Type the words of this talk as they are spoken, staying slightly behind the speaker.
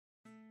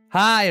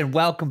Hi and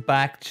welcome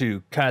back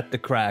to Cut the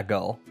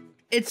Craggle.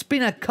 It's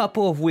been a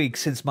couple of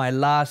weeks since my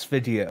last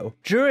video.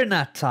 During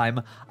that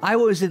time, I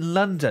was in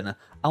London,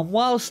 and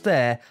whilst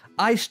there,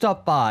 I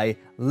stopped by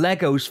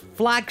LEGO's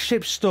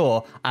flagship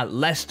store at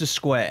Leicester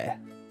Square.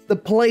 The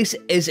place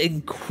is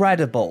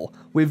incredible,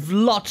 with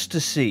lots to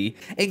see,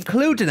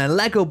 including a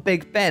LEGO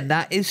Big Ben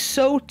that is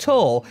so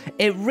tall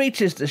it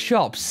reaches the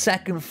shop's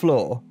second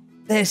floor.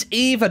 There's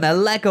even a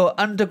LEGO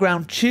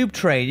underground tube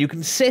train you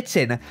can sit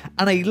in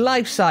and a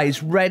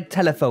life-size red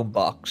telephone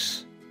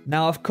box.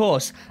 Now of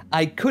course,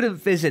 I couldn't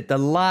visit the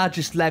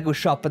largest LEGO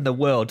shop in the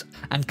world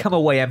and come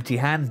away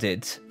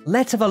empty-handed.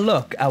 Let's have a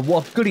look at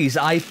what goodies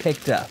I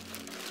picked up.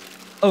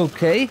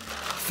 Okay,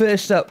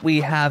 first up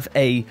we have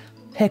a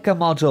Pick a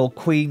Model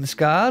Queen's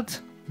Guard.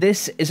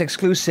 This is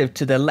exclusive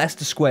to the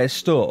Leicester Square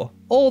store.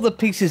 All the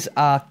pieces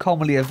are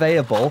commonly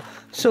available,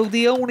 so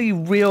the only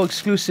real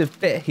exclusive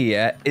bit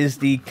here is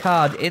the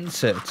card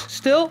insert.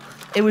 Still,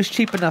 it was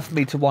cheap enough for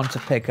me to want to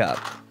pick up.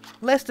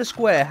 Leicester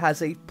Square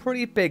has a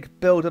pretty big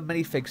builder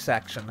minifig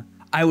section.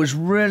 I was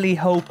really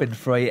hoping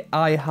for a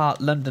I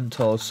Heart London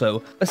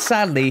torso, but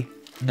sadly,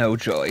 no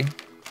joy.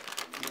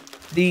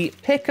 The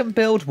pick and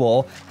build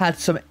wall had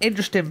some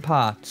interesting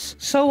parts.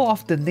 So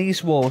often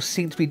these walls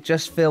seem to be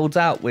just filled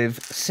out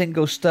with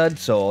single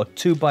studs or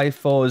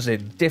 2x4s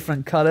in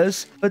different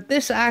colours, but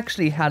this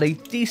actually had a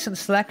decent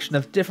selection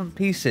of different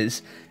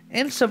pieces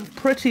in some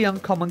pretty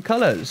uncommon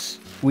colours.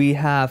 We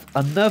have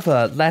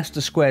another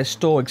Leicester Square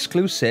store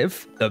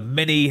exclusive, the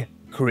Mini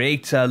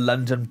Creator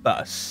London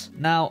Bus.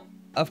 Now,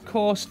 of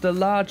course, the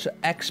large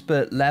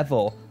expert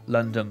level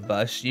London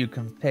bus you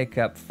can pick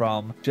up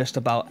from just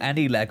about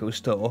any LEGO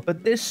store,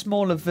 but this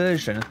smaller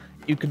version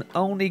you can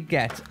only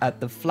get at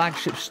the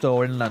flagship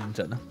store in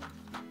London.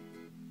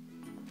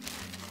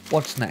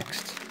 What's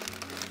next?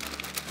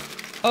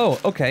 Oh,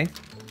 okay.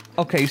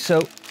 Okay,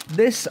 so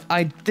this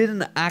I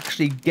didn't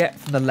actually get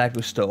from the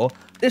LEGO store.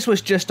 This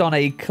was just on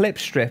a clip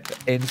strip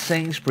in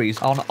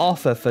Sainsbury's on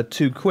offer for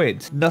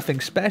 £2. Nothing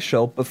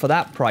special, but for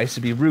that price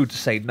it'd be rude to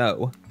say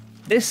no.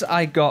 This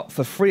I got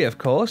for free, of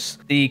course.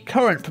 The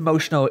current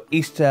promotional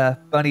Easter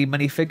Bunny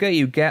minifigure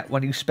you get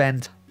when you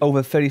spend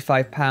over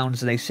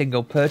 £35 in a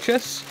single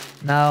purchase.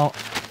 Now,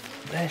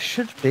 there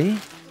should be.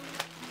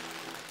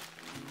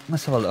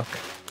 Let's have a look.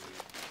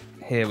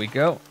 Here we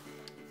go.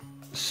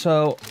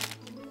 So,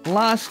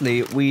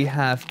 lastly, we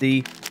have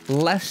the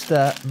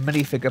Leicester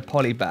minifigure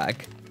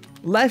polybag.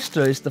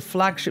 Leicester is the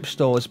flagship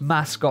store's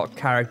mascot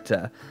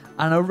character,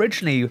 and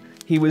originally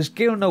he was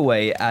given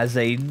away as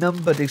a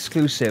numbered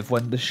exclusive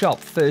when the shop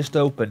first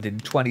opened in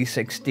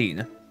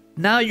 2016.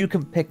 Now you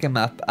can pick him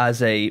up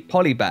as a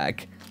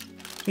polybag.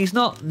 He's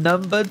not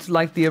numbered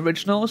like the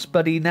originals,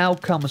 but he now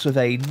comes with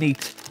a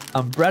neat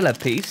umbrella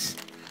piece.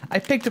 I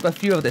picked up a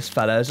few of this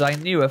fella as I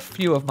knew a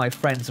few of my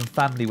friends and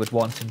family would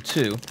want him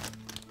too.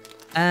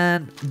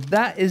 And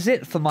that is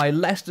it for my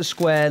Leicester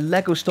Square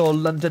LEGO Store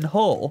London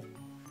haul.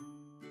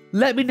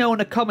 Let me know in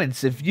the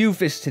comments if you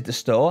visited the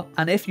store,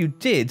 and if you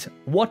did,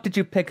 what did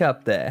you pick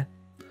up there?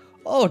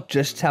 Or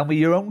just tell me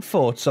your own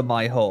thoughts on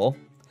my haul.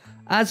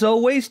 As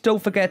always,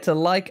 don't forget to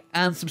like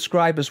and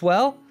subscribe as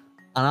well,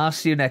 and I'll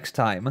see you next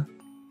time.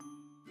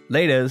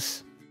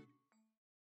 Laters.